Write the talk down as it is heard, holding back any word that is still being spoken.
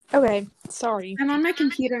Okay, sorry. I'm on my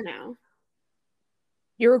computer now.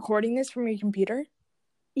 You're recording this from your computer?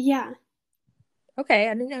 Yeah. Okay,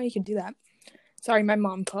 I didn't know you could do that. Sorry, my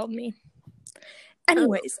mom called me.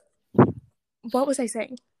 Anyways, what was I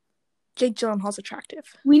saying? Jake Gyllenhaal's attractive.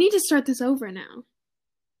 We need to start this over now.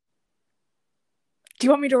 Do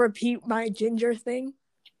you want me to repeat my ginger thing?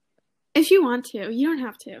 If you want to. You don't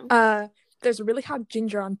have to. There's a really hot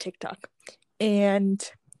ginger on TikTok. And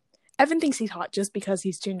Evan thinks he's hot just because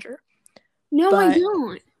he's ginger. No, I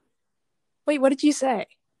don't. Wait, what did you say?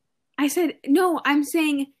 I said, no, I'm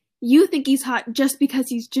saying you think he's hot just because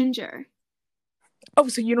he's ginger. Oh,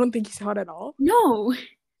 so you don't think he's hot at all? No.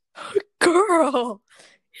 Girl!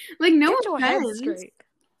 Like, no Get your head offense. straight.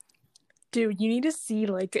 Dude, you need to see,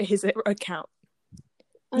 like, his account.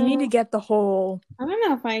 You need to get the whole... I don't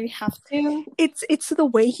know if I have to. It's the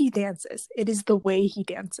way he dances. It is the way he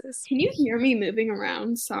dances. Can you hear me moving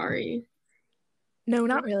around? Sorry. No,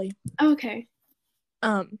 not really. Okay.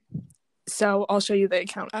 So I'll show you the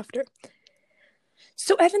account after.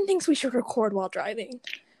 So Evan thinks we should record while driving.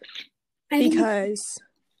 Because...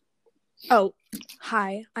 Oh,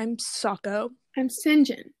 hi, I'm Sako. I'm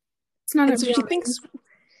Sinjin. It's not a so real she name. thinks...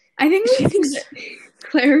 I think we should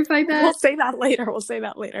clarify that. We'll say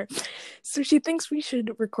that later. So she thinks we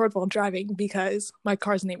should record while driving because my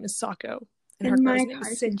car's name is Sako and her car's name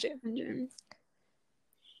is Sinjin.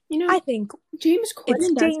 You know, I think James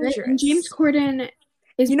Corden does it, and James Corden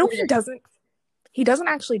is. You know, he doesn't. He doesn't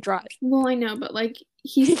actually drive. Well, I know, but like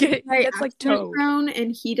he gets like towed,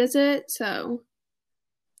 and he does it. So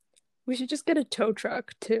we should just get a tow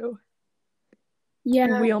truck too. Yeah,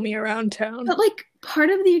 and wheel me around town. But like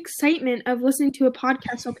part of the excitement of listening to a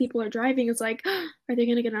podcast while people are driving is like, are they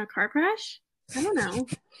gonna get in a car crash? I don't know.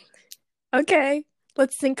 Okay,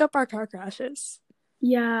 let's sync up our car crashes.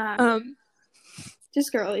 Yeah.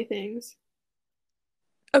 Just girly things.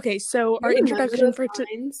 Okay, so our introduction for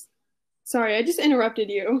Sorry, I just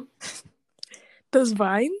interrupted you. Those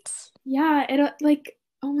vines? Yeah, it like,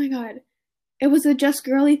 oh my god. It was a Just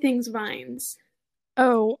Girly Things vines.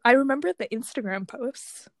 Oh, I remember the Instagram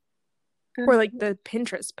posts. Or like the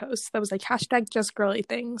Pinterest posts that was like hashtag Just Girly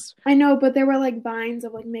Things. I know, but there were like vines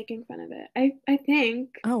of like making fun of it. I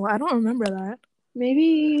think. Oh, I don't remember that.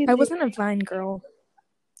 Maybe I wasn't a Vine girl.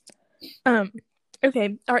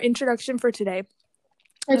 Okay, our introduction for today.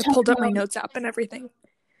 I pulled up my notes app and everything.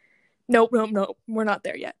 No, we're not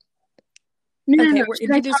there yet. No, we're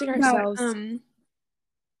introducing ourselves.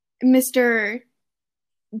 Mr.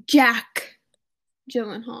 Jack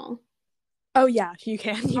Gyllenhaal. Oh yeah, you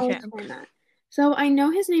can. That. So I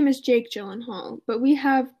know his name is Jake Gyllenhaal, but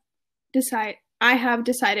I have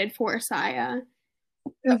decided for Saya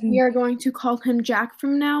that we are going to call him Jack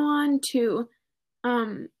from now on to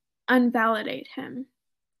unvalidate him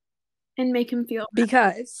and make him feel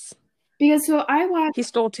bad. Because so I watched. He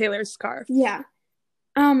stole Taylor's scarf. Yeah.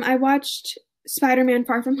 I watched Spider-Man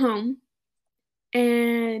Far From Home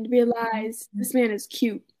and realized this man is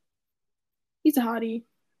cute. He's a hottie.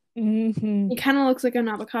 Mm-hmm. He kind of looks like an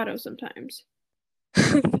avocado sometimes.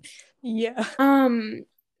 Yeah.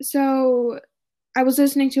 So I was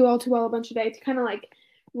listening to All Too Well a bunch of days to kind of like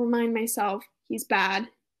remind myself he's bad.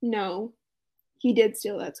 No, he did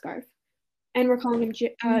steal that scarf. And we're calling him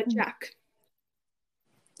Jack.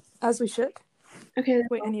 As we should. Okay.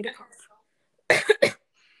 Wait, I need a cough.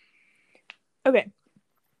 Okay.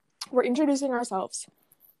 We're introducing ourselves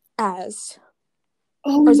as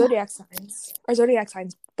our zodiac signs,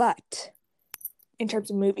 but in terms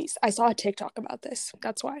of movies, I saw a TikTok about this.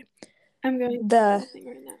 That's why. I'm going to thing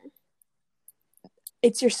right now.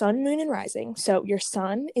 It's your sun, moon, and rising. So your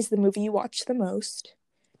sun is the movie you watch the most.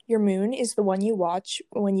 Your moon is the one you watch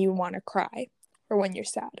when you want to cry or when you're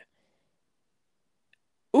sad.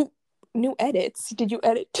 Ooh, new edits. Did you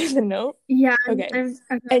edit to the note? Yeah. Okay.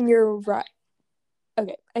 And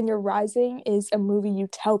your rising is a movie you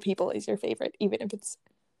tell people is your favorite, even if it's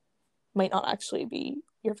might not actually be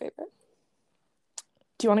your favorite.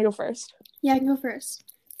 Do you want to go first? Yeah, I can go first.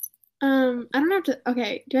 I don't have to.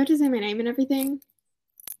 Okay, do I have to say my name and everything?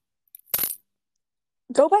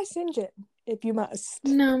 Go by Sinjin, if you must.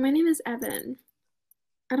 No, my name is Evan.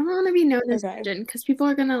 I don't want to be known as Sinjin because people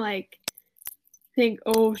are gonna like think,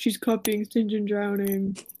 oh, she's copying Sinjin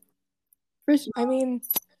Drowning. First of all, I mean,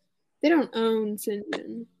 they don't own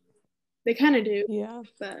Sinjin. They kind of do. Yeah.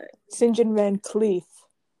 But Sinjin Van Cleef.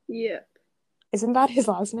 Yep. Isn't that his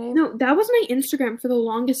last name? No, that was my Instagram for the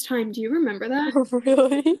longest time. Do you remember that?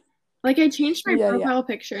 Really? Like I changed my profile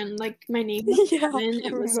picture and like my name was Evan.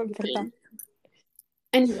 It was Sinjin.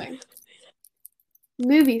 Anyway,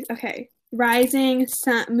 movies. Okay, Rising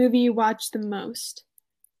movie you watch the most.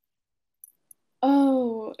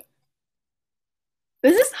 Oh,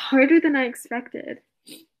 harder than I expected.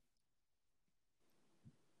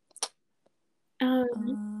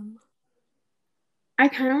 I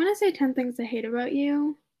kind of want to say 10 Things I Hate About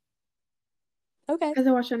You. Okay. Because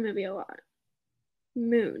I watch that movie a lot.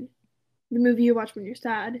 Moon. The movie you watch when you're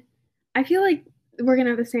sad. I feel like we're going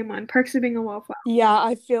to have the same one. Perks of Being a Wallflower. Yeah,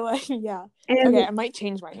 I feel like, yeah. And okay, I might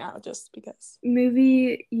change mine now just because.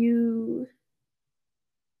 Movie you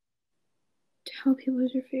tell people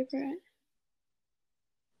is your favorite.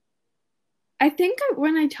 I think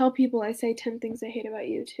when I tell people, I say 10 Things I Hate About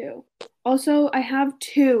You too. Also, I have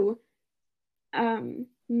 2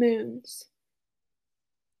 moons.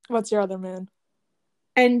 What's your other moon?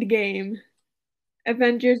 Endgame.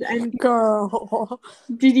 Avengers Endgame. Girl.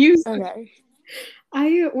 Did you? Okay.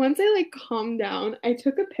 Once I like calmed down, I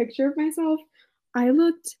took a picture of myself. I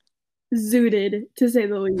looked zooted, to say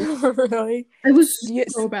the least. Really? It was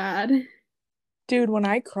so bad. Dude, when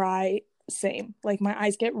I cry, same. Like my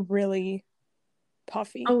eyes get really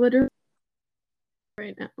puffy. I'll literally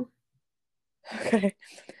right now. Okay.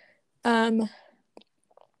 I'm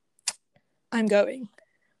going.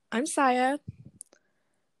 I'm Saya.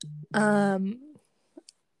 Girl,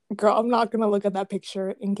 I'm not gonna look at that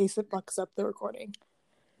picture in case it fucks up the recording.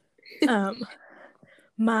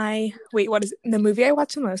 What is it? The movie I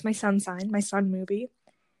watch the most, my sun movie,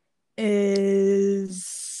 is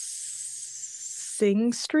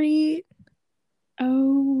Sing Street.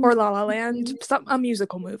 Oh. Or La La Land. A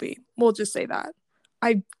musical movie. We'll just say that.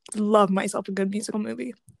 I love myself a good musical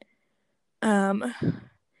movie. The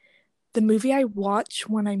movie I watch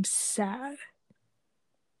when I'm sad.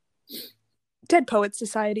 Dead Poets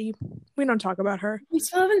Society. We don't talk about her. We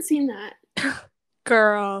still haven't seen that.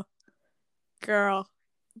 Girl.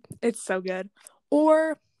 It's so good.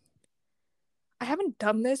 Or, I haven't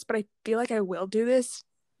done this, but I feel like I will do this.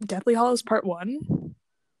 Deathly Hallows Part 1.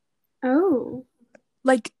 Oh.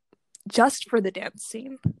 Like, just for the dance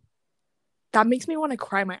scene. That makes me want to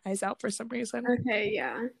cry my eyes out for some reason. Okay,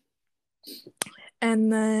 yeah.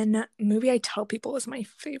 And then, movie I tell people is my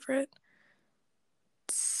favorite.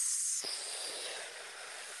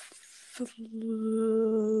 Lady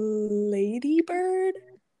Bird?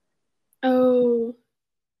 Oh.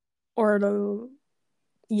 Or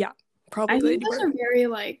yeah, probably I think Lady those Bird. are very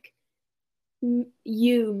like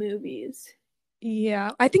you movies.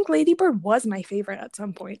 Yeah, I think Lady Bird was my favorite at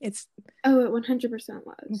some point. It 100%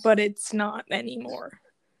 was. But it's not anymore.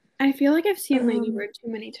 I feel like I've seen Lady Bird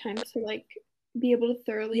too many times to like be able to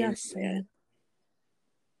thoroughly enjoy it.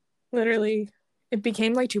 Literally, it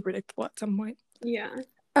became like too predictable at some point. Yeah.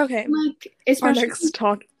 Okay. Like, especially our next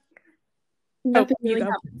talk. Nothing really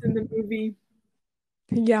happens in the movie.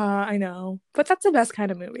 Yeah, I know. But that's the best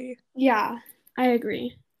kind of movie. Yeah, I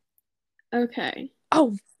agree. Okay.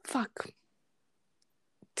 Oh, fuck.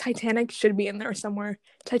 Titanic should be in there somewhere.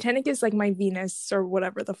 Titanic is like my Venus or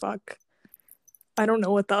whatever the fuck. I don't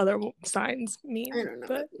know what the other signs mean. I don't know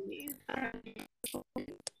but... what they mean.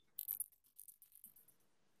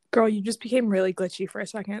 Girl, you just became really glitchy for a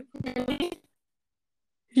second.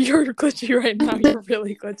 You're glitchy right now. You're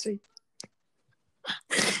really glitchy.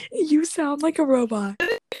 You sound like a robot.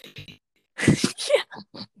 Yeah.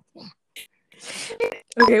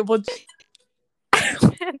 Okay, well,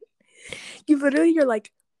 you're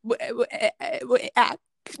like,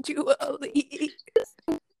 actually.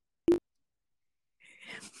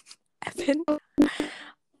 Evan,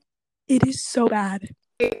 it is so bad.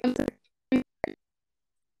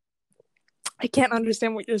 I can't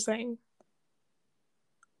understand what you're saying.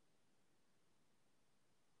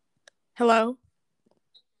 Hello?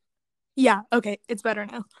 Yeah, okay, it's better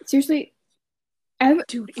now. Seriously,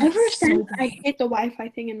 dude, ever since I hit the Wi-Fi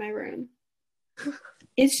thing in my room,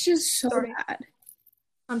 it's just so bad.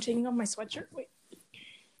 I'm taking off my sweatshirt. Wait.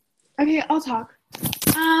 Okay, I'll talk.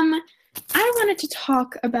 I wanted to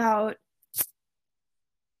talk about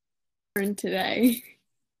today.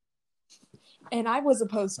 And I was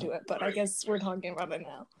opposed to it, but I guess we're talking about it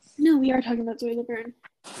now. No, we are talking about Zoe Laverne.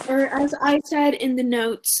 Or as I said in the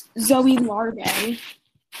notes, Zoe Larvae.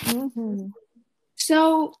 Mm-hmm.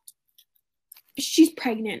 So, she's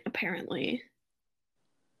pregnant, apparently.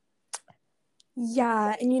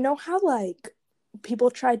 Yeah, and you know how, like, people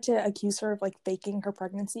tried to accuse her of, like, faking her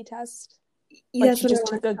pregnancy test? Yeah, like, she just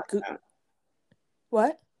took a...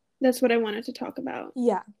 What? That's what I wanted to talk about.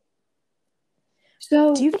 Yeah.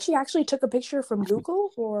 So... Do you think she actually took a picture from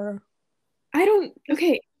Google, or... I don't...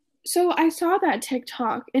 Okay, so I saw that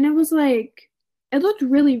TikTok, and it was, like... It looked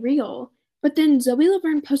really real. But then Zoe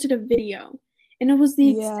Laverne posted a video, and it was the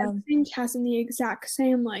exact same cast and the exact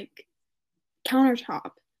same, like,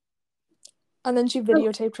 countertop. And then she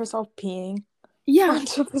videotaped herself peeing. Yeah.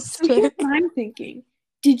 Onto the So here's stick. what I'm thinking.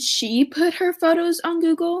 Did she put her photos on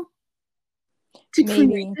Google to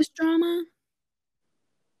create this drama?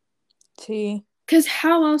 Because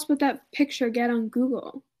how else would that picture get on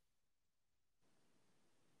Google?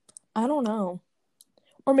 I don't know.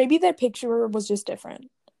 Or maybe that picture was just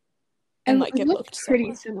different. And like it looked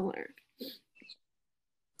pretty similar.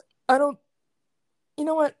 You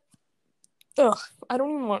know what? Ugh, I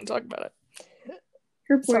don't even want to talk about it.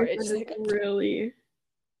 Her boyfriend is really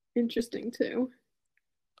interesting too.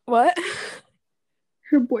 What?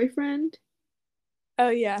 Her boyfriend? Oh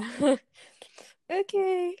yeah.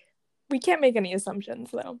 Okay. We can't make any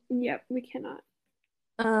assumptions though. Yep, we cannot.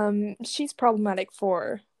 She's problematic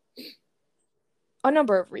for a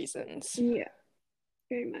number of reasons. Yeah.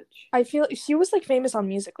 Very much. I feel she was like famous on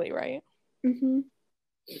Musical.ly, right? Mm-hmm.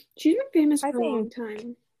 She's been famous for a long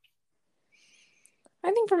time.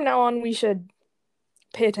 I think from now on we should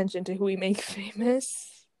pay attention to who we make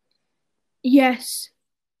famous. Yes.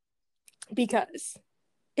 Because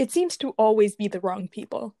it seems to always be the wrong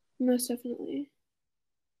people. Most definitely.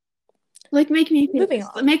 Like, make me famous. Moving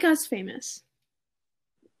on. Make us famous.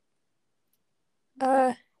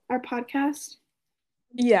 Our podcast?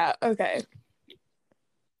 Yeah, okay.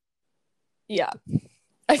 Yeah.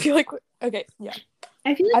 I feel like, okay, yeah.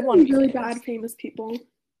 I feel like I'm really bad famous people.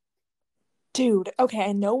 Dude, okay,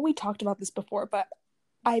 I know we talked about this before, but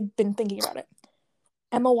I've been thinking about it.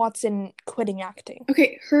 Emma Watson quitting acting.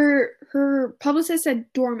 Okay, her publicist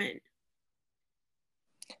said dormant.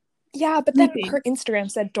 Yeah, but then her Instagram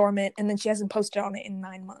said dormant, and then she hasn't posted on it in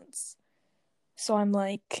 9 months. So I'm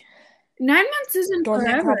like... 9 months isn't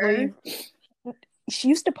forever. Probably, she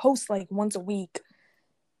used to post like once a week.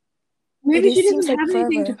 Maybe she doesn't have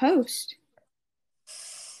anything to post.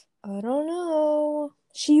 I don't know.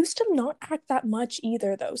 She used to not act that much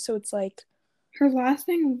either, though. So it's like... Her last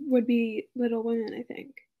thing would be Little Women, I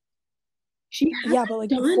think. Yeah, but like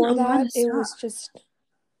before that, it was just...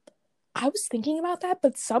 I was thinking about that,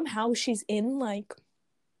 but somehow she's in like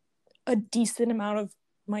a decent amount of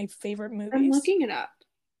my favorite movies. I'm looking it up.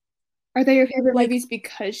 Are they your favorite movies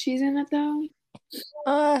because she's in it,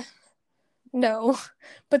 though? No.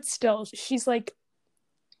 But still, she's like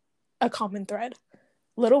a common thread.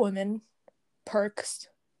 Little Women, Perks.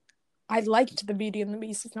 I liked The Beauty and the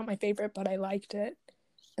Beast. It's not my favorite, but I liked it.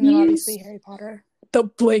 And then obviously Harry Potter. The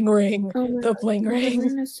Bling Ring. The Bling Ring. The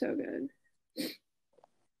Bling is so good.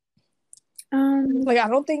 Like, I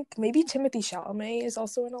don't think... Maybe Timothée Chalamet is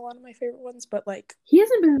also in a lot of my favorite ones, but like... He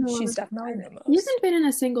hasn't been in a lot She's definitely in the most. He hasn't been in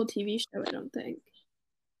a single TV show, I don't think.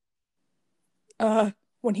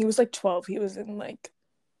 When he was like 12, he was in like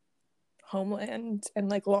Homeland and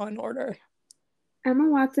like Law and Order. Emma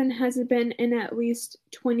Watson has been in at least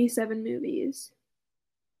 27 movies.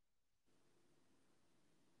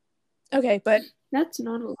 Okay, but that's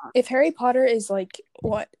not a lot. If Harry Potter is like,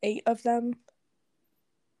 what, 8 of them?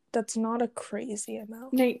 That's not a crazy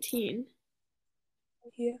amount. 19.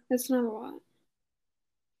 Yeah. That's not a lot.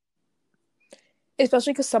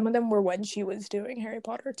 Especially because some of them were when she was doing Harry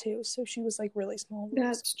Potter too, so she was like really small.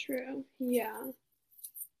 That's true. Yeah.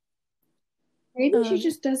 Maybe she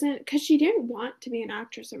just doesn't, because she didn't want to be an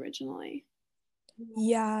actress originally.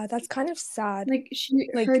 Yeah, that's kind of sad.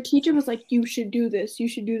 Like her teacher was like, "You should do this. You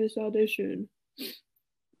should do this audition."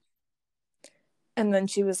 And then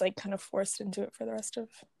she was like kind of forced into it for the rest of.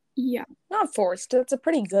 Yeah. Not forced. It's a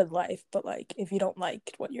pretty good life, but like if you don't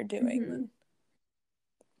like what you're doing, then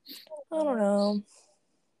I don't know.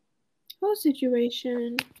 Whole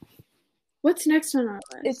situation. What's next on our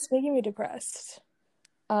list? It's making me depressed.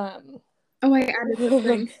 Oh, I added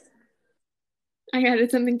something. I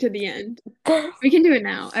added something to the end. We can do it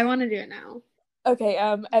now. I want to do it now. Okay,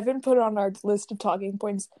 Evan put on our list of talking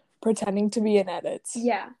points pretending to be in edits.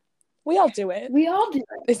 Yeah. We all do it. We all do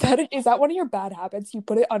it. Is that one of your bad habits? You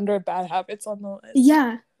put it under bad habits on the list.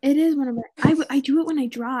 Yeah, it is one of my... I do it when I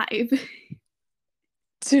drive.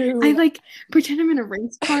 Dude. I like pretend I'm in a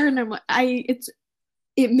race car and I'm like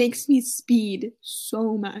it makes me speed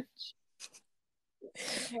so much.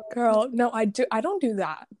 Girl, no, I don't do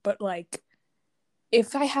that, but like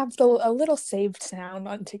if I have a little saved sound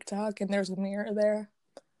on TikTok and there's a mirror there,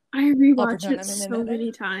 I rewatch it so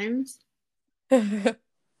many times.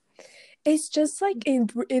 It's just like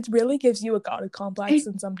it really gives you a god complex,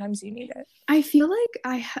 and sometimes you need it. I feel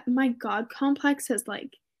like my god complex has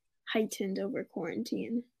like heightened over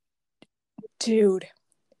quarantine. Dude,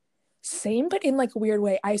 same, but in like a weird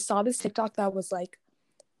way. I saw this TikTok that was like,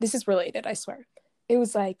 this is related, I swear. It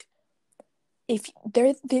was like, if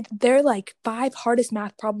they're like 5 hardest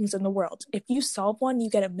math problems in the world. If you solve one, you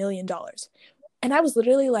get $1 million. And I was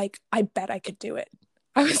literally like, I bet I could do it.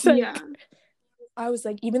 I was like, I was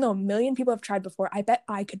like, even though a million people have tried before, I bet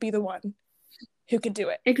I could be the one who could do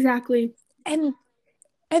it. Exactly. And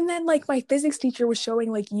then like my physics teacher was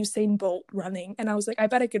showing like Usain Bolt running, and I was like, I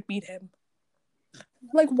bet I could beat him.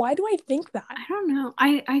 Like, why do I think that? I don't know.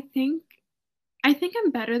 I think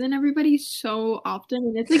I'm better than everybody so often,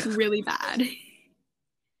 and it's like really bad.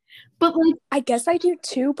 But like, I guess I do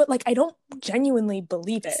too, but like I don't genuinely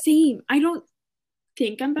believe it. same. I don't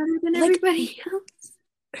think I'm better than Like, everybody else.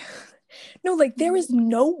 No, like there is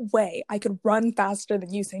no way I could run faster than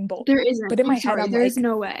Usain Bolt. There isn't. But in my I'm sorry, head, I'm there's like,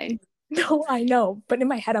 no way. no, I know. But in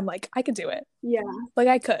my head, I'm like, I could do it. Yeah. Like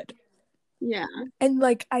I could. Yeah. And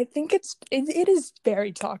like I think it is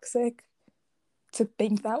very toxic to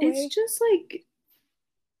think that way. It's just like,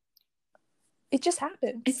 it just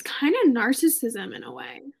happens. it's kind of narcissism in a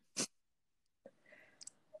way.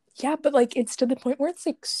 Yeah, but like it's to the point where it's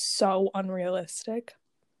like so unrealistic.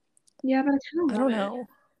 Yeah, but I don't know.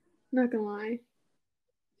 Not gonna lie.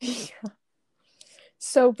 Yeah.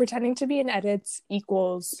 So pretending to be in edits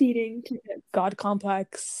equals Speeding tickets. God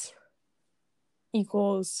complex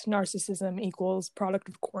equals narcissism equals product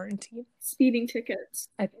of quarantine. Speeding tickets.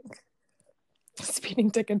 I think.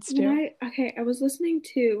 Speeding tickets too. I was listening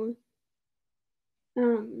to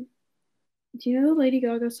do you know the Lady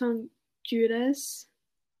Gaga song Judas?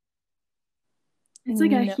 It's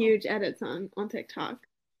like a huge edit song on TikTok.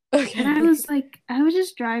 Okay. And I was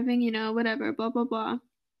just driving, whatever, blah blah blah.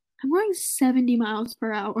 I'm going 70 miles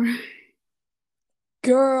per hour.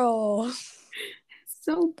 Girl.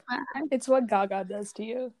 So bad. It's what Gaga does to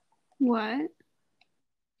you. What?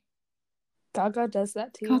 Gaga does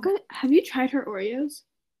that to you. Gaga, have you tried her Oreos?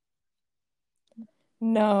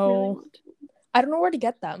 No. Really? I don't know where to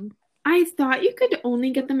get them. I thought you could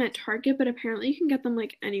only get them at Target, but apparently you can get them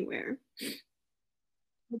like anywhere.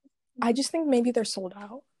 I just think maybe they're sold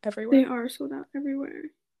out everywhere. They are sold out everywhere.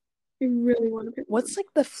 I really want to pick What's like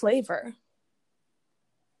the flavor?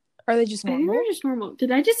 Are they just normal? I think they're just normal. Did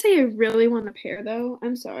I just say I really want a pair though?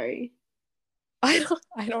 I'm sorry. I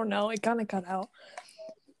don't know. It kind of cut out.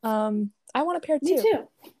 I want a pair too. Me too.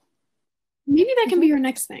 Maybe that can be your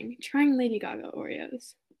next thing. Trying Lady Gaga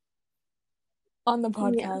Oreos. On the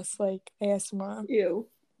podcast, like ASMR. Ew.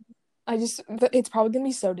 It's probably gonna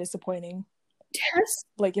be so disappointing. Tess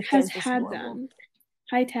like if has had them.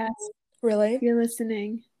 Hi Tess. Really? If you're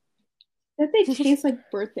listening. That they taste like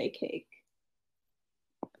birthday cake.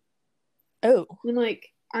 Oh. And like,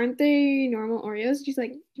 aren't they normal Oreos? She's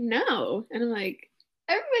like, no. And I'm like,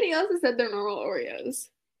 everybody else has said they're normal Oreos.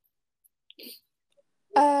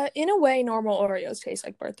 In a way, normal Oreos taste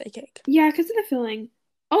like birthday cake. Yeah, because of the filling.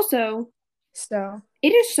 Also, so it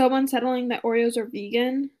is so unsettling that Oreos are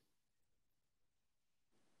vegan.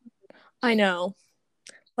 I know.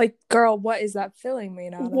 Like, girl, what is that filling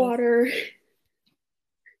made out of? Water.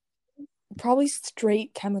 Probably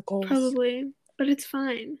straight chemicals. Probably. But it's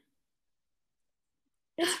fine.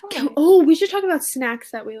 It's fine. Oh, we should talk about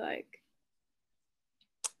snacks that we like.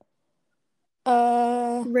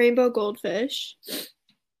 Rainbow goldfish.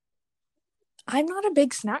 I'm not a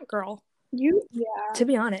big snack girl. Yeah. To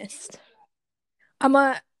be honest. I'm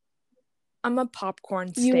a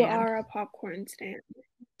popcorn stan. You are a popcorn stan.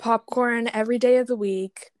 Popcorn every day of the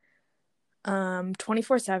week.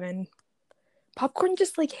 24/7. Popcorn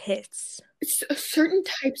just like hits. It's certain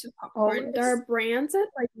types of popcorn. Always. There are brands that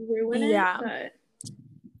like ruin it.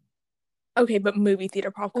 But... Okay, but movie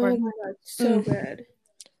theater popcorn. Oh my god, so good.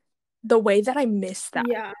 The way that I miss that.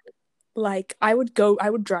 Yeah. Like I would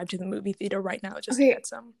drive to the movie theater right now just to get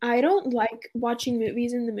some. I don't like watching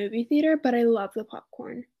movies in the movie theater, but I love the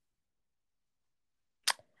popcorn.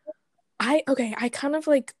 I kind of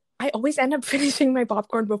like I always end up finishing my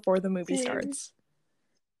popcorn before the movie starts.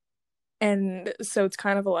 And so it's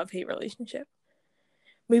kind of a love-hate relationship.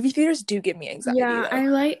 Movie theaters do give me anxiety. Yeah,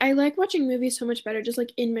 though. I like watching movies so much better just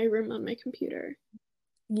like in my room on my computer.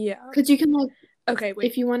 Yeah. Because you can like wait.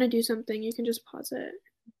 If you want to do something, you can just pause it.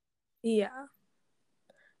 Yeah.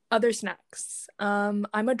 Other snacks. I'm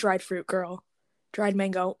a dried fruit girl. Dried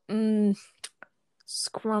mango.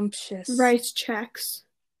 Scrumptious. Rice Chex.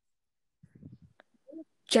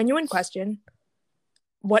 Genuine question.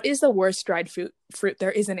 What is the worst dried fruit?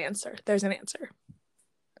 There is an answer. There's an answer.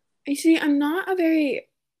 I see. I'm not a very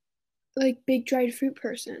like big dried fruit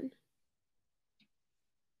person.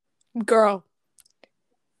 Girl,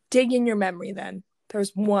 dig in your memory then.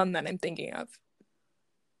 There's one that I'm thinking of.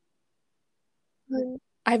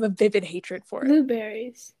 I have a vivid hatred for it.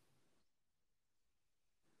 Blueberries.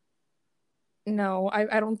 No,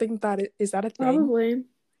 I don't think that is that a thing? Probably.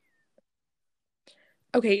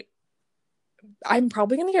 Okay, I'm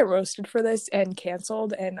probably gonna get roasted for this and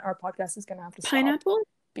canceled, and our podcast is gonna have to stop. Pineapple?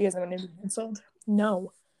 Because I'm gonna be canceled.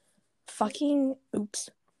 No. Fucking oops.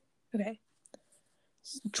 Okay.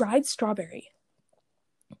 Dried strawberry.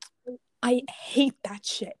 I hate that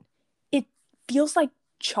shit. It feels like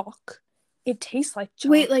chalk. It tastes like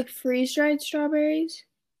chalk. Wait, like freeze-dried strawberries?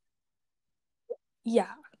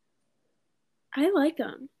 Yeah. I like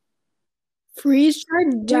them.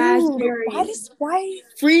 Freeze-dried raspberries. Why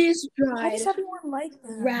Freeze-dried does everyone like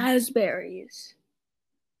them? raspberries.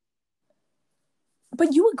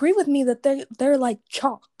 But you agree with me that they're like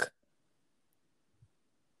chalk.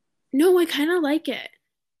 No, I kind of like it.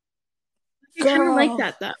 I kind of like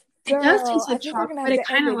that though. It does taste like chalk, but I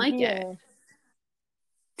kind of like it.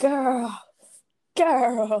 Girl.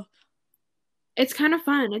 It's kind of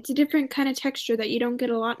fun. It's a different kind of texture that you don't get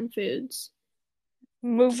a lot in foods.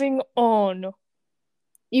 Moving on.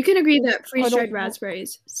 You can agree that freeze-dried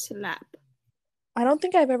raspberries slap. I don't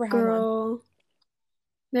think I've ever had one. Girl.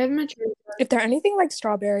 They haven't matured. If they're anything like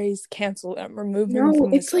strawberries, cancel them. Remove them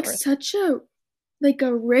from it's this like earth. such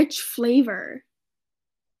a rich flavor.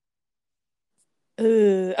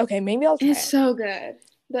 Okay, maybe I'll try it. It's so good.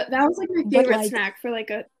 That was like my favorite snack for like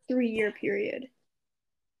a 3-year period.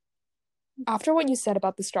 After what you said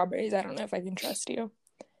about the strawberries, I don't know if I can trust you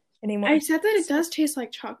anymore. I said that it does taste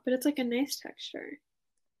like chalk, but it's like a nice texture.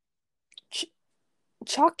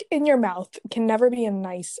 Chalk in your mouth can never be a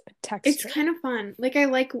nice texture. It's kind of fun. Like I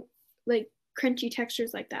like crunchy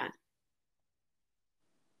textures like that.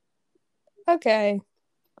 Okay.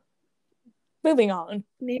 Moving on.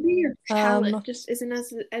 Maybe your palate just isn't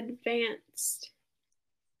as advanced.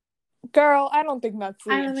 Girl, I don't think that's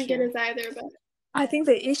the issue. I don't think it is either, but I think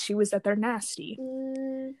the issue is that they're nasty.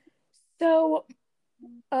 So,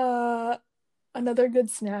 another good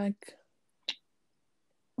snack.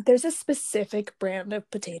 There's a specific brand of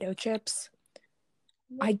potato chips.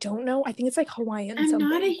 I don't know. I think it's like Hawaiian I'm something.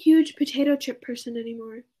 not a huge potato chip person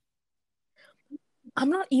anymore. I'm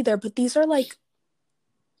not either, but these are like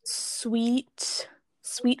sweet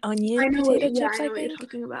onion potato chips, I think. What you're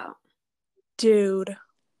talking about. Dude.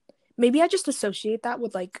 Maybe I just associate that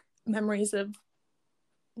with like memories of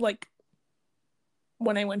like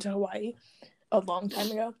when I went to Hawaii a long time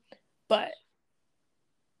ago. But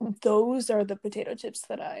those are the potato chips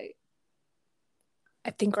that I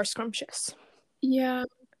think are scrumptious. Yeah.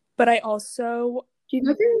 But I also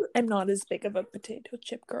am not as big of a potato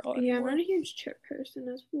chip girl anymore. Yeah, I'm not a huge chip person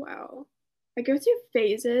as well. I go through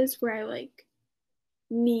phases where I like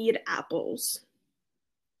need apples.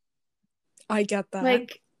 I get that.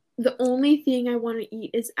 Like the only thing I want to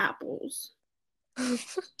eat is apples.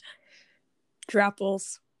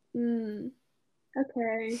 Drapples.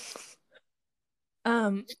 Okay.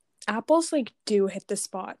 Apples like do hit the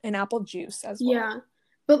spot, and apple juice as well. Yeah,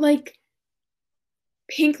 but like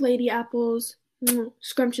pink lady apples,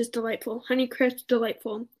 scrumptious, delightful. Honeycrisp,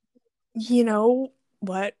 delightful. You know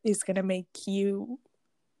what is gonna make you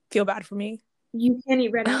feel bad for me? You can't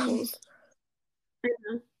eat red apples. I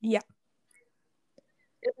know. Yeah.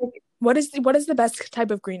 What is the best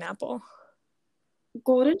type of green apple?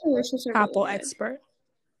 Golden Delicious are Apple really expert.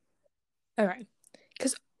 Okay.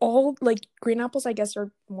 Because all like green apples, I guess,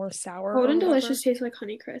 are more sour. Golden Delicious tastes like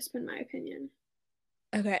Honeycrisp, in my opinion.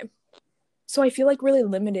 Okay. So I feel like really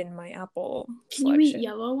limited in my apple selection. Can you eat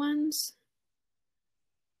yellow ones?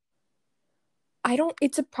 I don't.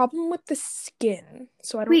 It's a problem with the skin,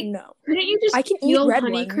 so I don't know. Couldn't you just eat red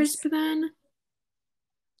Honeycrisp then?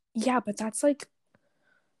 Yeah, but that's like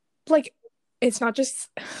it's not just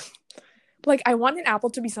like I want an apple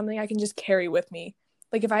to be something I can just carry with me.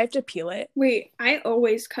 Like if I have to peel it. Wait, I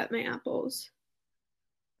always cut my apples.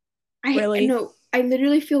 Really? No, I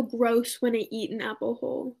literally feel gross when I eat an apple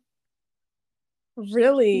whole.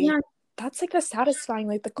 Really? Yeah. That's like a satisfying,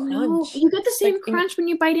 like the crunch. No, you get the same crunch when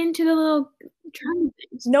you bite into the little triangle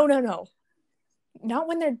things. No. Not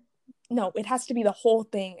when they're. No, it has to be the whole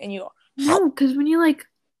thing, and you. No, because when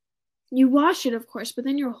you wash it, of course, but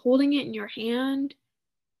then you're holding it in your hand.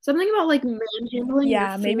 Something about like manhandling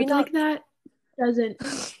your food maybe not like that doesn't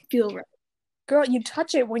feel right. Girl, you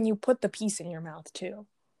touch it when you put the piece in your mouth too.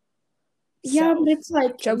 Yeah, but it's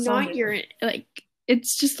like not your like.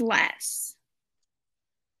 It's just less.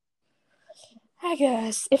 I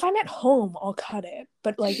guess if I'm at home, I'll cut it.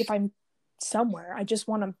 But like if I'm somewhere, I just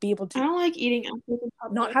want to be able to. I don't like eating apples in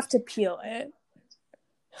public. Not have to peel it.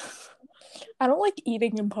 I don't like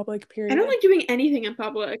eating in public, period. I don't like doing anything in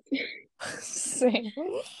public. Same.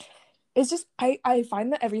 It's just I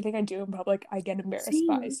find that everything I do in public I get embarrassed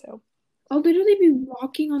by. So I'll literally be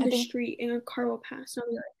walking on the street and a car will pass and I'll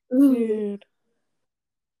be like, ooh. Dude.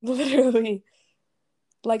 Literally.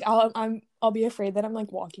 Like I'll be afraid that I'm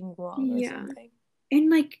like walking wrong or something.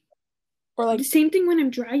 And like or like the same thing when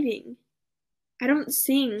I'm driving. I don't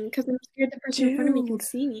sing because I'm scared the person in front of me can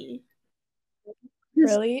see me.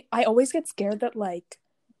 Really? I always get scared that, like,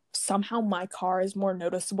 somehow my car is more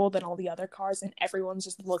noticeable than all the other cars and everyone's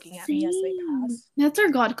just looking at me as they pass. That's our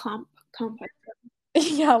God complex.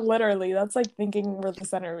 Yeah, literally. That's like thinking we're the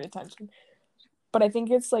center of attention. But I think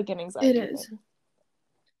it's like an anxiety It is. thing.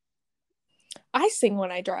 I sing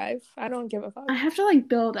when I drive. I don't give a fuck. I have to like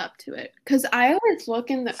build up to it because I always look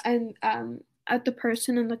at the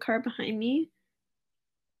person in the car behind me.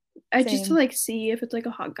 Just to like see if it's like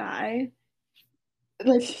a hot guy.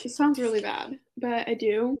 Like, it sounds really bad, but I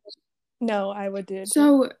do. No, I would do it.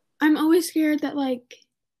 So I'm always scared that like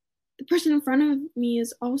the person in front of me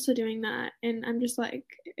is also doing that, and I'm just like,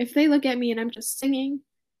 if they look at me and I'm just singing,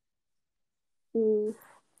 ooh.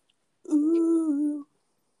 Oh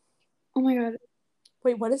my God.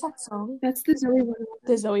 Wait, what is that song? That's the Zoe 101.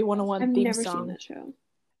 The Zoe 101 I've theme never song. seen that show.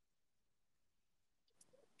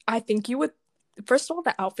 I think you would. First of all,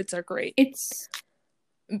 the outfits are great. It's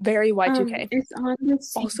very Y2K. It's on the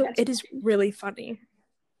CBS also, it is really funny.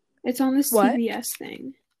 It's on the CBS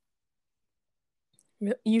thing.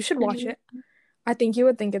 You should watch it. I think you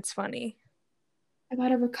would think it's funny. I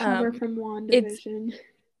gotta recover from WandaVision.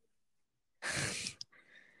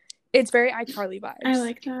 It's very iCarly vibes. I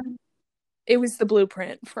like that. It was the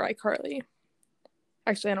blueprint for iCarly.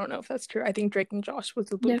 Actually, I don't know if that's true. I think Drake and Josh was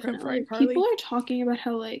the blueprint for iCarly. People are talking about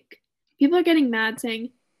how, like, people are getting mad saying,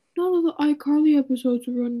 none of the iCarly episodes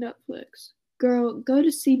are on Netflix. Girl, go to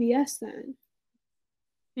CBS then.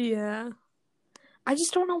 Yeah. I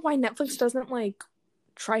just don't know why Netflix doesn't, like,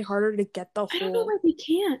 try harder to get the whole I don't know why they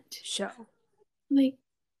can't. Show. Like,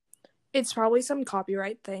 it's probably some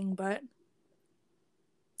copyright thing, but,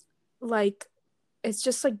 like, it's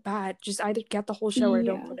just, like, bad. Just either get the whole show or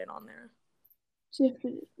don't put it on there.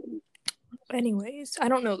 Definitely. Anyways, I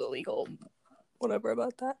don't know the legal whatever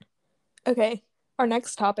about that. Okay, our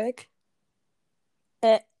next topic.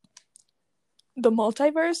 The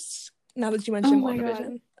multiverse. Now that you mentioned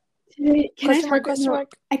WandaVision. Question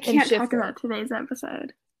mark. I can't talk about today's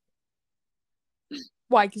episode.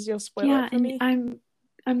 Why? Because you'll spoil it for me? I'm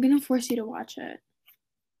gonna force you to watch it.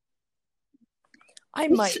 I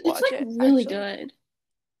might watch it. It's really good.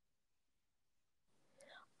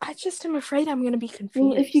 I just am afraid I'm gonna be confused.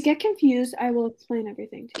 Well, if you get confused, I will explain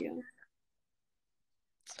everything to you.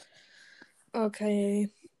 Okay.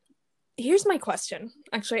 Here's my question.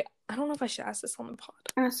 Actually, I don't know if I should ask this on the pod.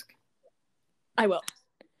 Ask. I will.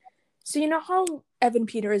 So you know how Evan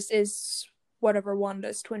Peters is whatever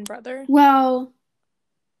Wanda's twin brother? Well,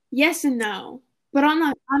 yes and no. But I'm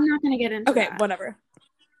not gonna get into that. Okay, whatever.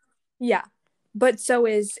 Yeah. But so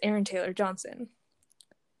is Aaron Taylor Johnson.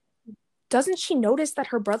 Doesn't she notice that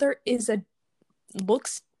her brother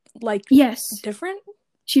looks like different?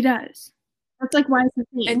 She does. That's like why it's the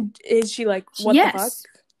thing. And is she like, what the fuck?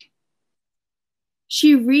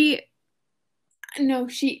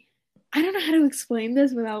 I don't know how to explain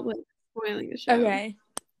this without like spoiling the show.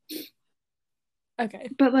 Okay.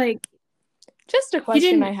 But like, just a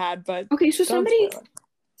question I had, but okay, so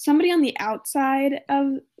somebody on the outside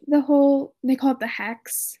of the whole, they call it the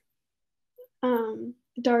Hex.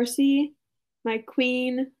 Darcy, my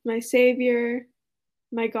queen, my savior,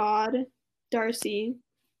 my god, Darcy.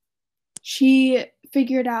 She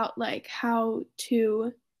figured out like how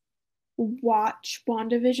to watch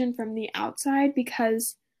WandaVision from the outside,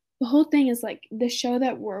 because the whole thing is like the show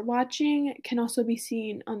that we're watching can also be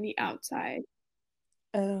seen on the outside.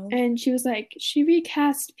 Oh. And she was like, she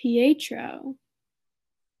recast Pietro.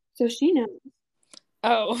 So she knows.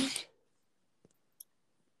 Oh.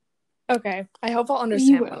 Okay. I hope I'll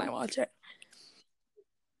understand when I watch it.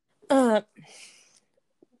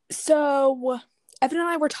 So Evan and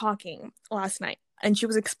I were talking last night, and she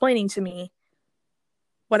was explaining to me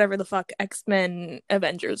whatever the fuck, X-Men,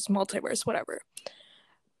 Avengers, multiverse, whatever.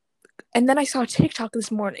 And then I saw a TikTok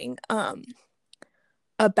this morning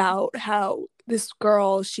about how this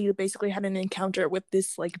girl, she basically had an encounter with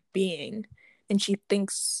this like being, and she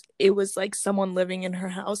thinks it was like someone living in her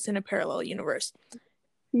house in a parallel universe.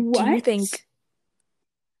 What?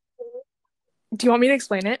 Do you want me to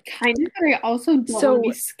explain it? Kind of, but I also don't want to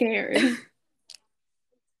be scared.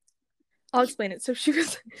 I'll explain it. So she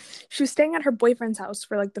was staying at her boyfriend's house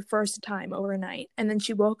for like the first time overnight, and then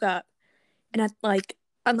she woke up, and at like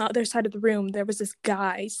on the other side of the room there was this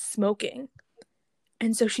guy smoking,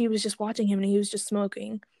 and so she was just watching him, and he was just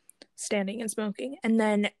standing and smoking, and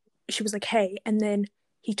then she was like, hey, and then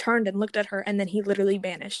he turned and looked at her, and then he literally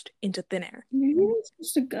vanished into thin air. Maybe it's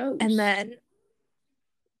just a ghost. And then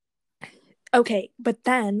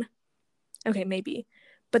maybe.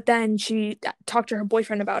 But then she talked to her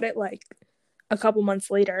boyfriend about it like a couple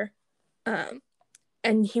months later.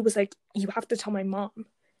 And he was like, you have to tell my mom.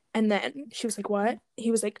 And then she was like, what?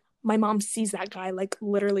 He was like, my mom sees that guy like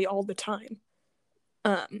literally all the time.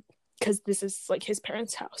 Because this is like his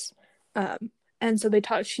parents' house. And so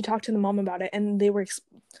she talked to the mom about it, and they were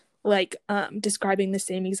describing the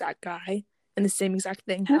same exact guy and the same exact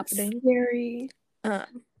thing That's happening. Scary.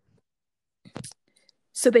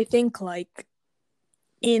 So they think like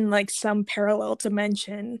in like some parallel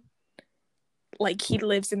dimension, like he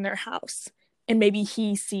lives in their house, and maybe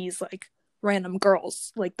he sees like random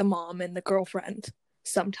girls, like the mom and the girlfriend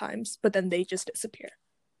sometimes, but then they just disappear.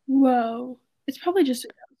 Whoa. It's probably just a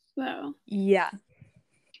ghost, though. Yeah.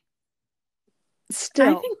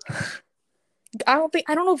 Still, I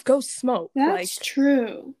don't know if ghosts smoke. That's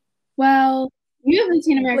true. Well, you haven't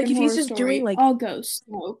seen American like if Horror he's just Story. doing like all ghosts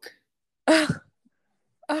smoke.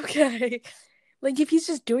 Okay. Like if he's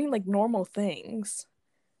just doing like normal things.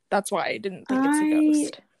 That's why I didn't think it's a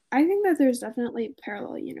ghost. I think that there's definitely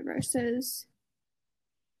parallel universes.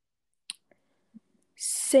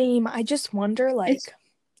 Same. I just wonder like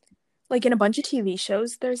in a bunch of TV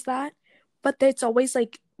shows there's that, but it's always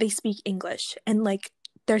like they speak English and like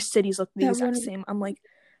their cities look the exact same. I'm like,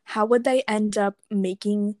 how would they end up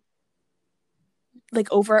making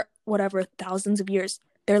like over whatever thousands of years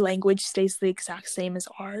their language stays the exact same as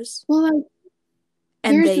ours? Well, like,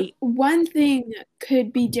 and one thing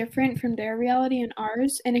could be different from their reality and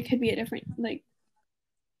ours, and it could be a different like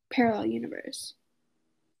parallel universe.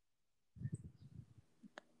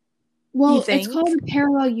 Well, it's called a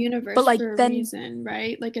parallel universe, but like for a reason,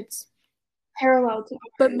 right? Like it's parallel to ours.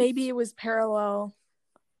 But maybe it was parallel.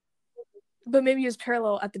 But maybe it was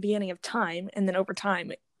parallel at the beginning of time, and then over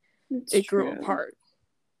time it grew apart.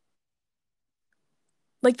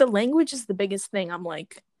 Like the language is the biggest thing. I'm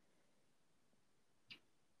like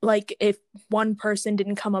if one person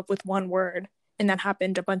didn't come up with one word and that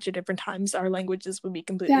happened a bunch of different times, our languages would be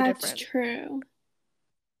completely different. That's true.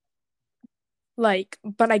 Like,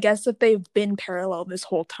 but I guess if they've been parallel this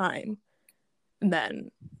whole time, then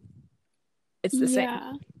it's the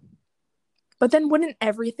same. But then wouldn't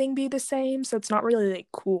everything be the same? So it's not really like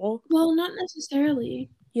cool. Well, not necessarily.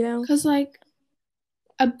 You know? Because like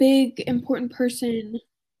a big important person,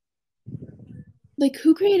 like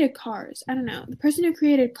who created cars? I don't know. The person who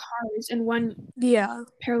created cars in one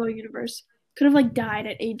parallel universe could have like died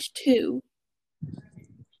at age 2.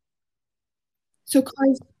 So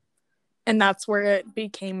cars. And that's where it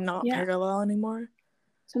became not parallel anymore.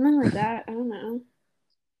 Something like that. I don't know.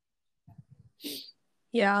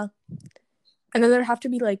 Yeah. And then there'd have to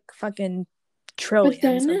be like fucking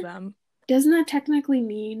trillions of them. Doesn't that technically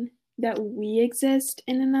mean that we exist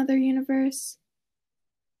in another universe?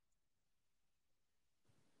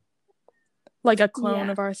 Like a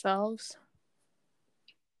clone of ourselves?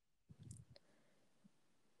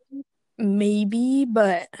 Maybe,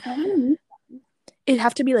 but it'd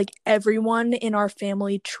have to be like everyone in our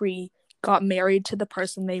family tree got married to the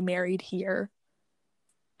person they married here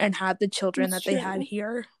and had the children that they had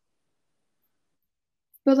here.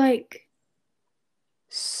 But like,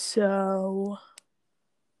 so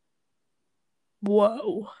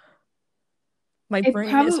whoa, my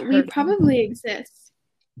brain is hurting. We probably exist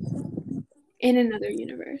in another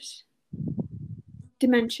universe,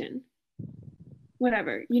 dimension,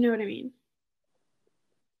 whatever, you know what I mean?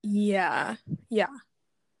 Yeah.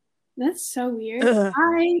 That's so weird.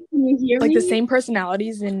 Hi, can you hear me? Like the same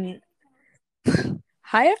personalities in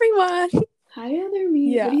Hi everyone. Hi other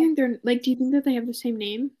me. What do you think they're like? Do you think that they have the same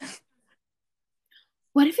name?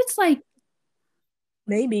 What if it's like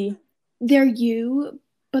maybe they're you,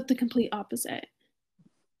 but the complete opposite?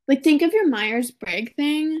 Like think of your Myers-Briggs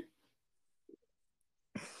thing.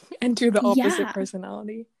 And do the opposite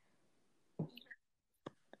personality.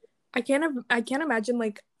 I can't imagine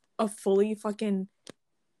like a fully fucking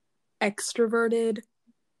extroverted,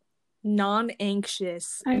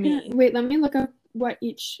 non-anxious me. Wait, let me look up what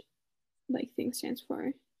each like thing stands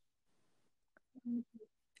for.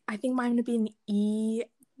 I think mine would be an E.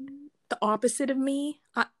 The opposite of me,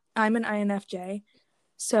 I'm an INFJ,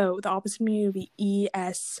 so the opposite of me would be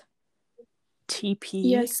ESTP.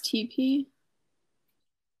 ESTP.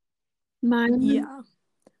 Mine. Yeah,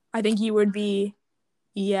 I think you would be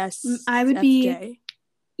ES. I would be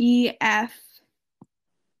EFS.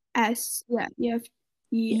 Yeah,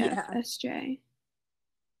 EFSJ.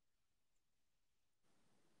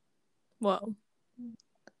 Well,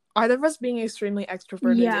 either of us being extremely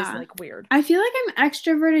extroverted is like weird. I feel like I'm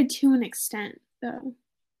extroverted to an extent, though.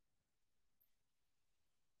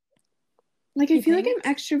 Like I feel like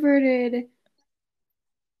I'm extroverted,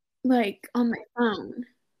 like on my phone,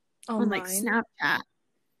 on like Snapchat.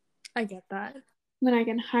 I get that. when I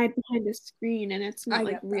can hide behind a screen and it's not I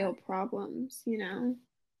like get real that. problems, you know?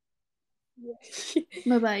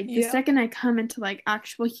 But like the Yeah. second I come into like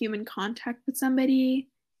actual human contact with somebody,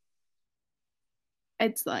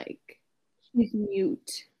 it's like he's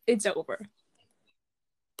mute. It's over.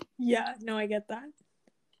 Yeah, no, I get that.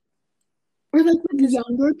 Or like with 'Cause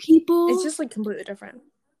younger people, it's just like completely different.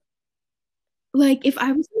 like if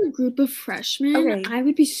I was in a group of freshmen, Okay. I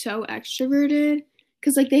would be so extroverted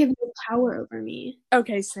because like they have no power over me.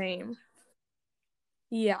 Okay, same.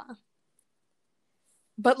 Yeah.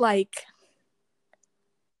 But like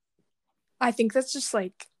I think that's just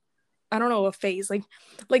like I don't know, a phase.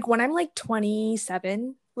 Like when I'm like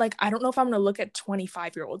 27, like I don't know if I'm gonna look at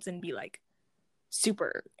 25-year-olds and be like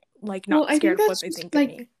super like Well, not I think scared of what that's they just think of like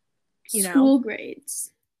me, you know? school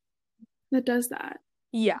grades that does that.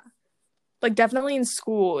 Yeah. Like definitely in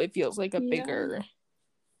school it feels like a Yeah. bigger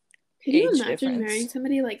Could you age imagine marrying difference.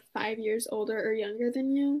 somebody like 5 years older or younger than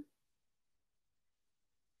you?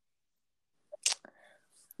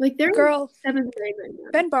 Like they're in Girl, seventh grade right now.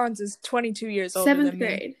 Ben Barnes is 22 years older Seventh than me.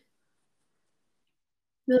 grade.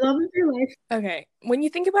 The love of your life. Okay. When you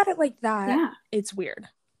think about it like that, Yeah. it's weird.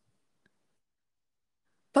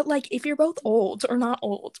 But like if you're both old or not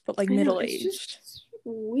old, but like I know. It's middle-aged, just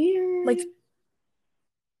weird. like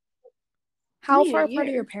how Only a far apart are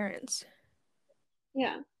your year. parents?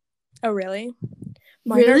 Yeah. Oh, really?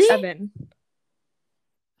 Mine are Really? 7.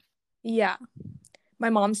 Yeah. My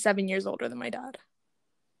mom's 7 years older than my dad.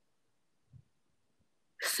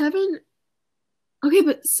 7? Okay,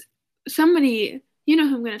 but somebody, you know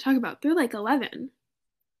who I'm going to talk about, they're like 11.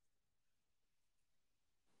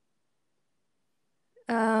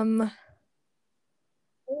 Um,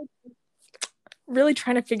 really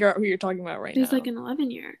trying to figure out who you're talking about right There's like now. an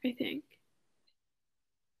 11-year, I think.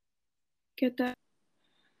 Get that?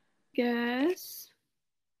 Guess.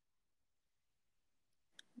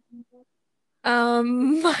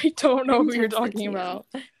 I don't I know can who you're text it talking to you. about.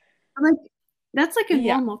 I'm like, that's like a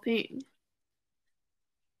Yeah. normal thing.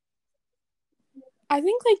 I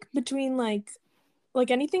think like between like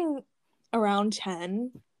anything around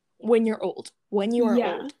 10 when you're old. When you are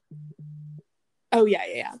Yeah. old. Oh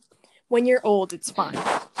yeah. When you're old, it's fine.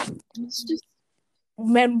 It's just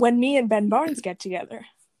When me and Ben Barnes get together,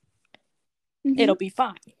 it'll be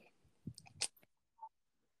fine.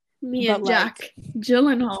 me But and Jack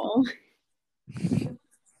Gyllenhaal. you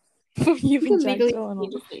We and can Jack legally be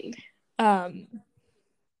Gyllenhaal. the same.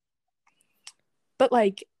 But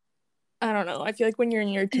like I don't know. I feel like when you're in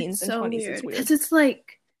your teens It's and so 20s, weird it's weird. because it's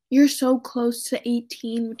like you're so close to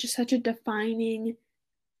 18, which is such a defining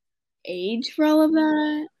age for all of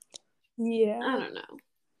that. Yeah. I don't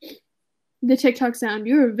know. The TikTok sound,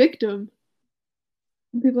 you're a victim.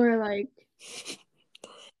 And people are like,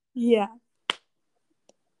 Yeah.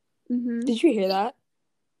 mm-hmm. Did you hear that?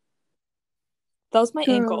 That was my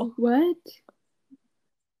ankle. Girl, what?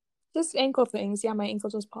 Just ankle things. Yeah, my ankle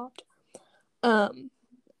just popped.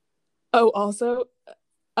 Oh, also,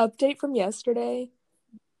 update from yesterday.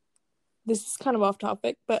 This is kind of off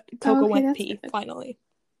topic, but Oh, Coco okay, went that's pee, good. finally.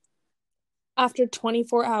 After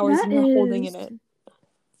 24 hours That of holding it is in.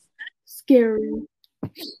 scary.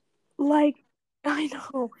 Like, I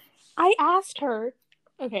know. I asked her.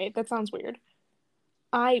 Okay, that sounds weird.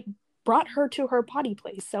 I brought her to her potty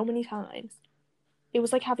place so many times. It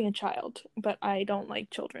was like having a child, but I don't like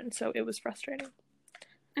children, so it was frustrating.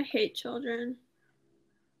 I hate children.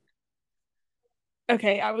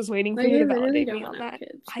 Okay, I was waiting for Like, you I to literally validate don't me want on to have that.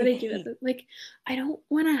 kids, I but I do hate. like, I don't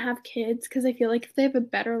want to have kids because I feel like if they have a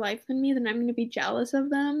better life than me, then I'm going to be jealous of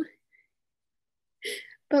them.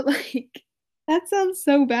 But like, that sounds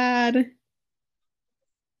so bad.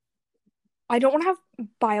 I don't want to have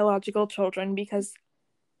biological children because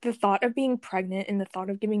the thought of being pregnant and the thought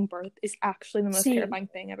of giving birth is actually the most Same. terrifying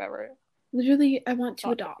thing I've ever Literally, I want to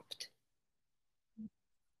thought of. adopt.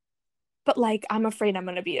 But like, I'm afraid I'm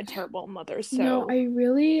gonna be a terrible mother. So No, I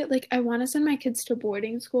really like I want to send my kids to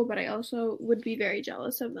boarding school, but I also would be very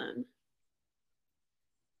jealous of them.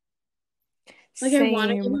 Like I want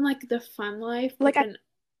to give same. them like the fun life, but Like then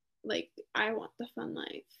like I want the fun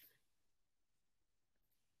life.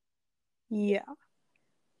 yeah.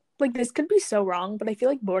 Like this could be so wrong, but I feel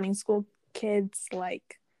like boarding school kids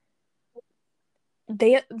like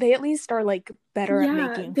they at least are like better at Yeah,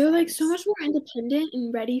 making they're like so friends much more independent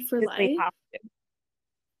and ready for because they life. have to.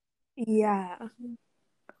 Yeah.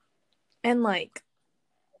 And like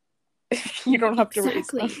you don't have to raise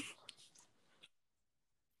them. Exactly.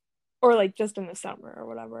 Or like just in the summer or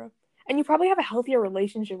whatever. And you probably have a healthier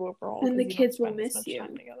relationship overall And the because you don't kids will spend as miss much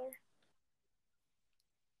time you. together.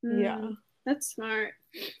 Yeah. That's smart.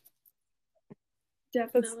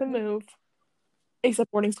 That's the Definitely. move.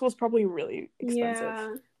 Except boarding school is probably really expensive.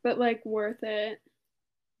 Yeah, but like worth it.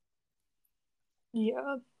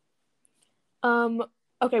 Yeah.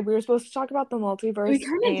 Okay, we were supposed to talk about the We multiverse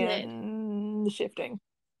kind of did. and shifting.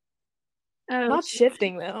 Oh, Not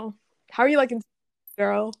shifting though. How are you liking,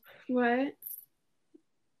 girl? what?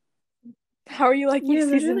 How are you liking You're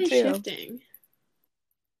season literally 2? shifting.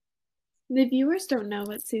 The viewers don't know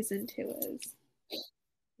what season 2 is.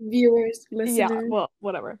 Viewers, Yeah, listeners. well,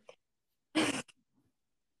 whatever.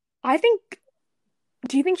 I think.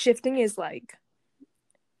 Do you think shifting is like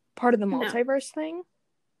part of the No. multiverse thing?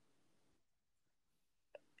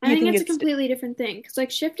 I think it's a completely different thing. Because like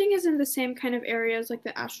shifting is in the same kind of area as like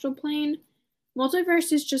the astral plane.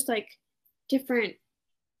 Multiverse is just like different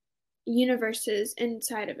universes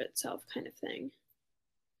inside of itself kind of thing.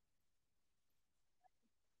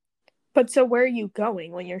 But so where are you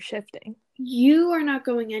going when you're shifting? You are not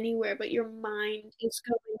going anywhere, but your mind is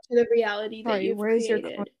going to the reality that Right, you've where is your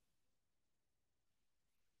created.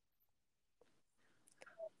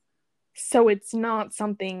 So it's not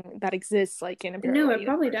something that exists like in a No, parallel it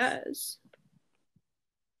probably universe. does.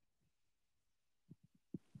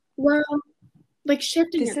 Well, like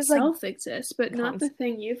shifting This is like itself exists, but not the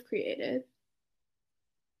thing you've created.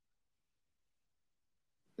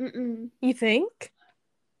 Mm-mm. You think?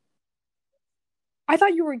 I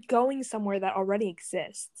thought you were going somewhere that already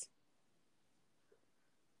exists.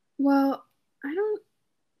 Well, I don't.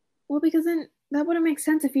 Well, because then that wouldn't make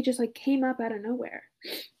sense if you just like came up out of nowhere.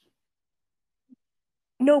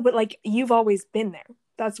 No, but like you've always been there.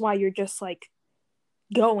 That's why you're just like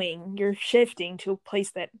you're shifting to a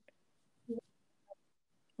place that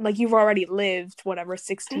like you've already lived whatever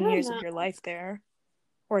 16 years of your life there,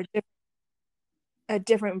 or a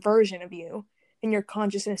different version of you, and your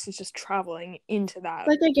consciousness is just traveling into that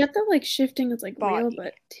Like I get that like shifting is like real, body.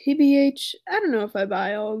 but TBH, I don't know if I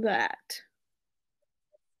buy all that.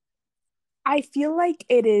 I feel like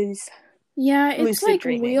it is. Yeah, it's lucid like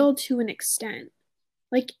dreaming. real to an extent.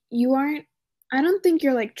 Like you aren't. I don't think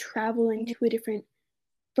you're like traveling to a different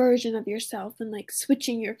version of yourself and like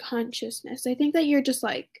switching your consciousness. I think that you're just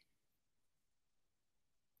like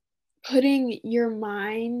putting your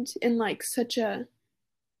mind in like such a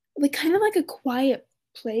like kind of like a quiet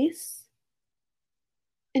place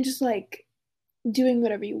and just like doing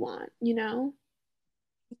whatever you want, you know?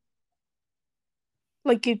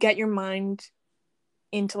 Like you get your mind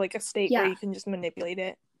into like a state where Yeah. you can just manipulate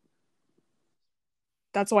it.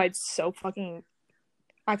 That's why it's so fucking.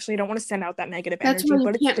 Actually, I don't want to send out that negative That's energy, why you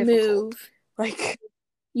but it's can't difficult. move. Like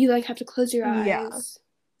You like have to close your yeah, eyes.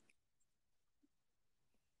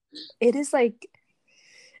 it is like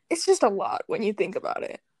it's just a lot when you think about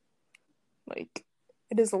it. Like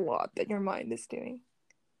it is a lot that your mind is doing.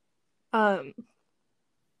 Oh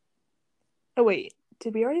wait,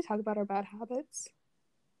 did we already talk about our bad habits?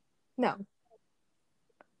 No.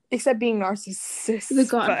 Except being narcissists. The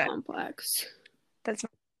God complex. That's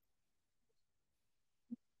not.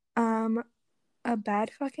 A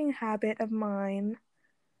bad fucking habit of mine.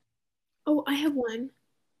 Oh, I have one.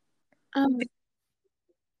 Of me,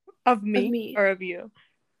 of me. or of you?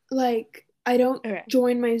 Like I don't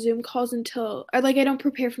join my Zoom calls until I don't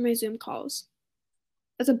prepare for my Zoom calls.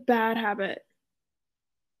 That's a bad habit.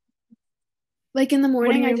 Like in the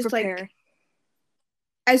morning, I just prepare? Like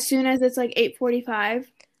as soon as it's like 8:45,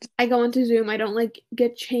 I go into Zoom. I don't like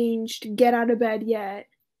get changed, get out of bed yet.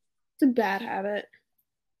 It's a bad habit.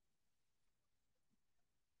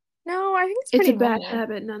 No, I think it's a normal. bad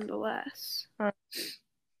habit nonetheless.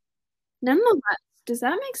 Nonetheless, does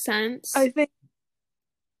that make sense? I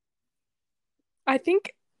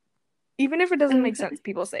think even if it doesn't make sense,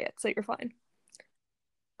 people say it, so you're fine.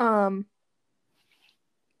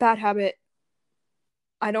 Bad habit.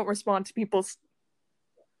 I don't respond to people's.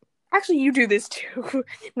 Actually, you do this too.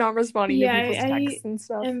 Not responding to people's texts and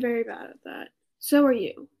stuff. I'm very bad at that. So are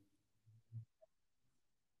you.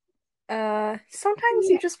 Sometimes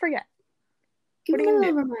you just forget. Give me a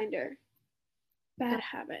little reminder. Bad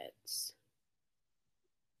habits.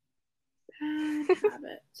 Bad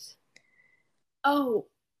habits. Oh,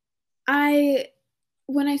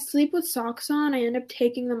 when I sleep with socks on, I end up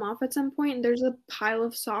taking them off at some point, and there's a pile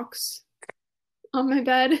of socks on my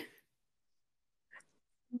bed.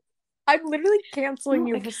 I'm literally canceling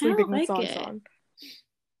you for sleeping with socks on.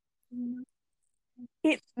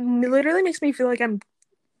 It literally makes me feel like I'm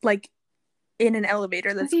like in an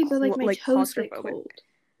elevator that's okay, but like my toes get cold.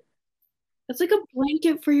 It's like a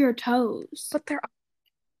blanket for your toes. But they're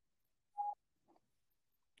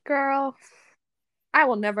girl, I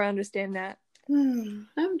will never understand that.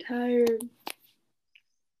 I'm tired.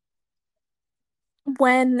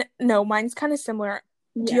 No, mine's kind of similar.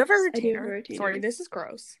 Do you have a Yes, I do retainer? have a retainer. Sorry, this is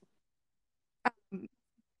gross.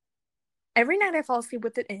 Every night I fall asleep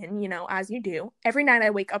with it in, as you do. Every night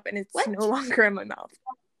I wake up and it's no longer in my mouth.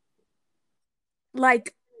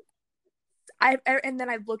 Like, and then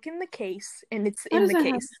I look in the case and it's in the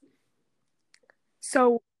case.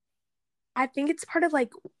 So I think it's part of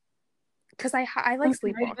like, because I like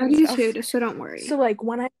sleepwalking. I do too, so don't worry. So like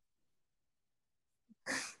when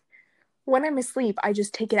I'm asleep, I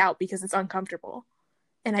just take it out because it's uncomfortable,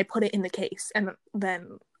 and I put it in the case, and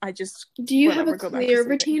then I just. Do you have a clear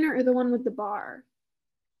retainer or the one with the bar?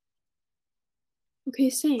 Okay,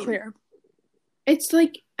 same. Clear. It's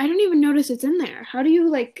like I don't even notice it's in there. How do you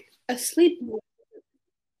like asleep?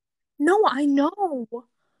 No, I know.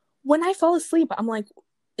 When I fall asleep, I'm like,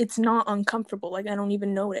 it's not uncomfortable. Like I don't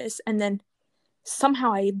even notice, and then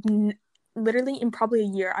somehow literally in probably a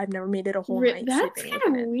year, I've never made it a whole night. That's kind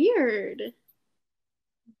of weird.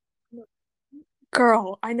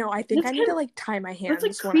 Girl, I know. I think I need to like tie my hands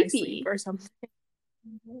when I sleep or something.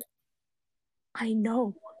 I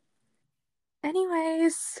know.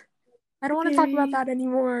 Anyways, I don't want to talk about that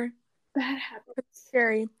anymore. Bad habits. It's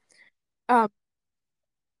scary. I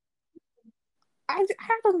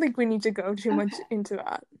don't think we need to go too much into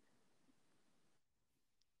that.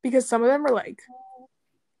 Because some of them are like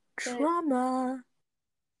trauma.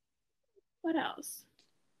 What else?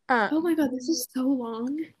 Oh my god, this is so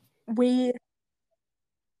long.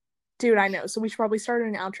 Dude, I know. So we should probably start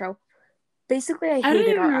an outro. Basically, I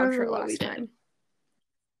hated our outro last time.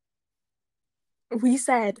 We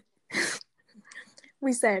said,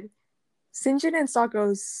 Sinjin and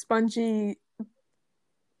Sako's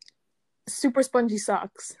super spongy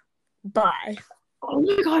socks. Bye. Oh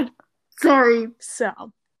my god. Sorry. So.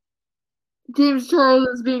 James Charles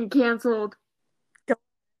is being canceled.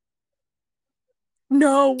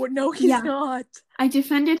 No, he's not. I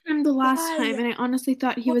defended him the last time, and I honestly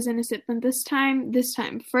thought he was innocent. But this time,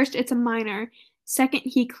 first, it's a minor. Second,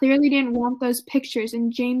 he clearly didn't want those pictures,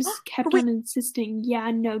 and James kept on insisting,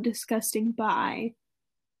 yeah, no, disgusting, bye.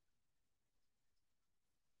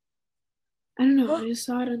 I don't know, I just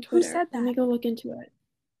saw it on Twitter. Who said that? Let me go look into it.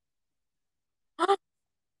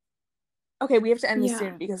 Okay, we have to end this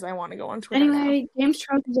soon because I want to go on Twitter Anyway, now. James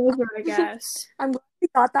Charles is over, I guess. I'm glad we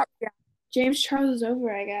got that. Yeah. James Charles is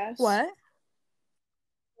over, I guess. What?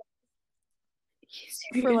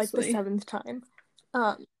 Seriously. For like the 7th time.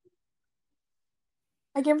 I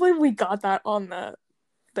can't believe we got that on the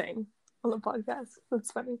thing, on the podcast.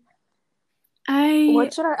 That's funny.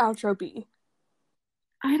 What should our outro be?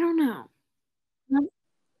 I don't know.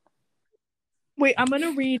 Wait, I'm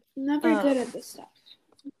gonna read. I'm not very good at this stuff.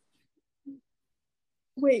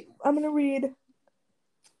 Wait, I'm gonna read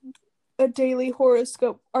a daily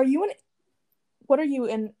horoscope. Are you what are you,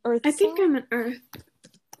 an Earth sign? I think I'm an Earth.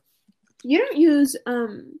 You don't use,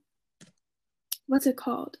 what's it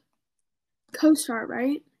called? CoStar,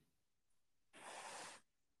 right?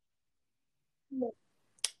 No.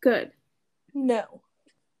 Good. No.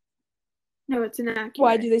 No, it's inaccurate.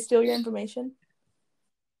 Why? Do they steal your information?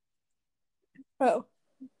 Oh.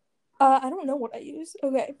 I don't know what I use.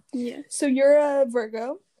 Okay. Yeah. So you're a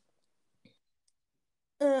Virgo.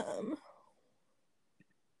 What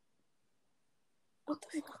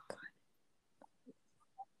the fuck?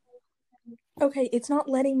 Okay, it's not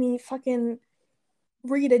letting me fucking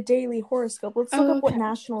read a daily horoscope. Let's look up what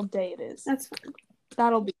national day it is. That's fine.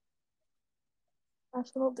 That'll be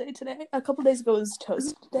National Day today. A couple days ago was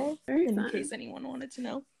Toast Day. Very in fun. Case anyone wanted to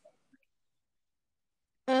know.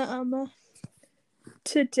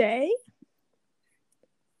 Today.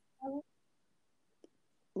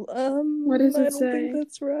 What does it say? I don't think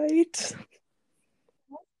that's right.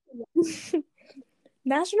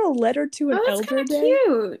 National Letter to an Elder Day.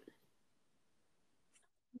 Cute.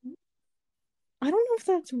 I don't know if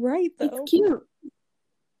that's right though. It's cute.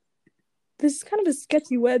 This is kind of a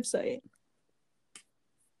sketchy website.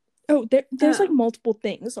 Oh, there's like multiple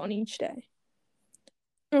things on each day.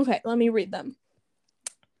 Okay, let me read them.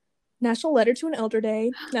 National Letter to an Elder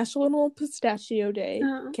Day, National Pistachio Day,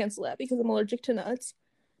 cancel that because I'm allergic to nuts,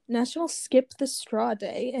 National Skip the Straw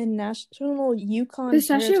Day, and National Yukon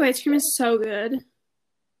Pistachio ice cream is so good.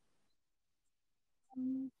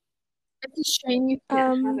 It's a shame you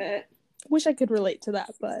can't have it. Wish I could relate to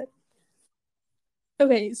that, but...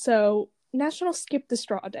 Okay, so, National Skip the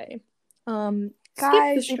Straw Day.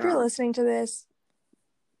 Guys, if you're listening to this,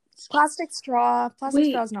 plastic straw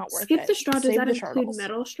is not worth it. Skip the straw, does that include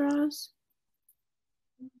metal straws?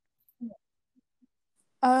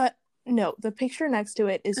 No, the picture next to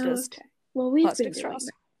it is just plastic straws.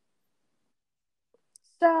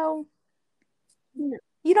 So,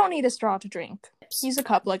 you don't need a straw to drink. Use a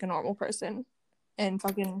cup like a normal person. and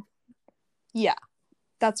fucking yeah,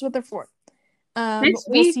 that's what they're for. Next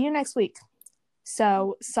We'll week. see you next week.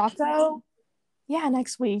 So Sako, yeah,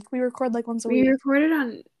 next week we record like once a We week, recorded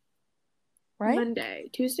on right? Monday,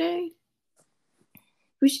 Tuesday.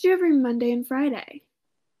 We should do every Monday and Friday.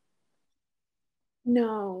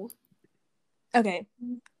 No. Okay,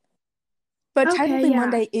 but Okay, technically yeah.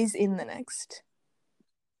 Monday is in the next.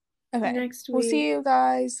 Okay, Next we'll see week. you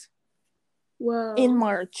guys Whoa. in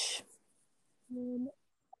March.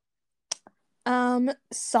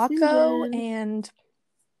 Sako Sinjin. and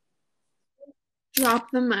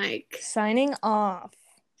Drop the mic. signing off.